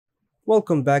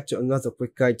Welcome back to another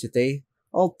quick guide. Today,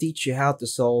 I'll teach you how to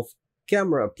solve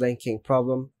camera blinking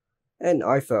problem in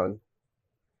iPhone.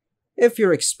 If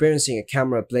you're experiencing a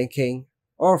camera blinking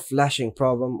or flashing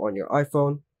problem on your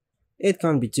iPhone, it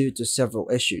can be due to several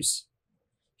issues.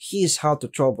 Here's how to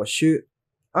troubleshoot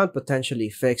and potentially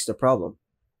fix the problem.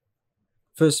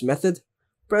 First method,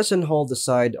 press and hold the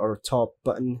side or top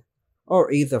button or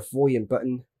either volume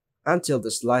button until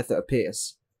the slider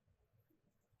appears.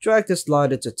 Drag the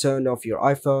slider to turn off your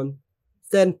iPhone,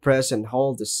 then press and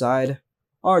hold the side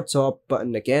or top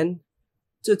button again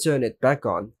to turn it back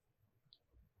on.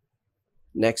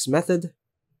 Next method,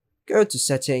 go to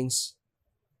Settings,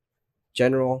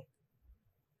 General,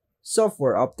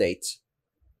 Software Update.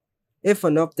 If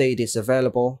an update is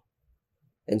available,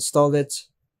 install it.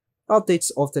 Updates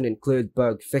often include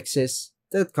bug fixes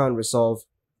that can resolve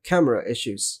camera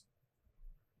issues.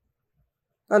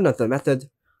 Another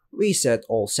method, reset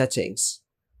all settings.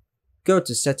 Go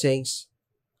to Settings,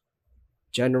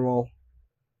 General,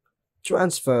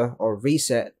 Transfer or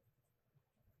Reset,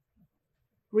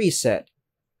 Reset.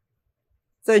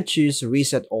 Then choose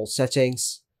Reset all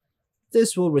settings.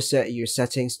 This will reset your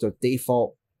settings to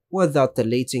default without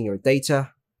deleting your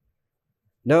data.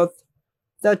 Note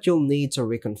that you'll need to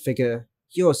reconfigure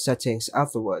your settings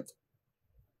afterward.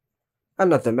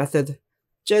 Another method,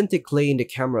 gently clean the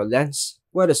camera lens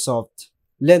with a soft,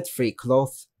 lint-free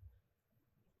cloth,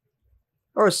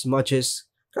 or smudges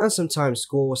can sometimes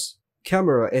cause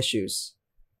camera issues.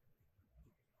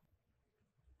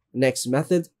 Next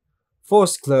method,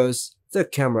 force close the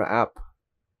camera app.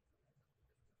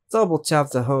 Double tap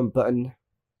the home button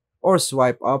or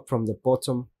swipe up from the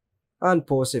bottom and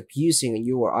pause if using a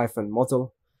newer iPhone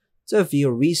model to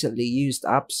view recently used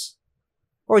apps,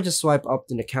 or just swipe up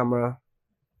to the camera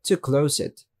to close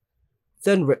it,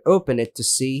 then reopen it to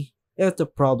see if the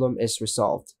problem is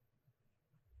resolved.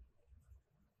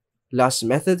 Last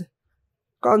method,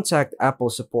 contact Apple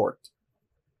support.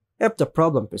 If the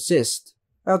problem persists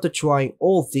after trying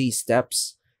all these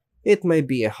steps, it may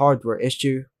be a hardware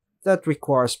issue that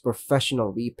requires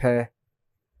professional repair.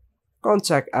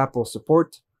 Contact Apple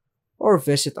support or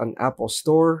visit an Apple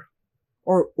store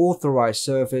or authorized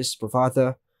service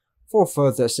provider for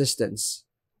further assistance.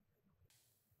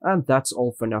 And that's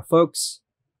all for now, folks.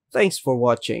 Thanks for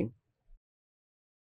watching.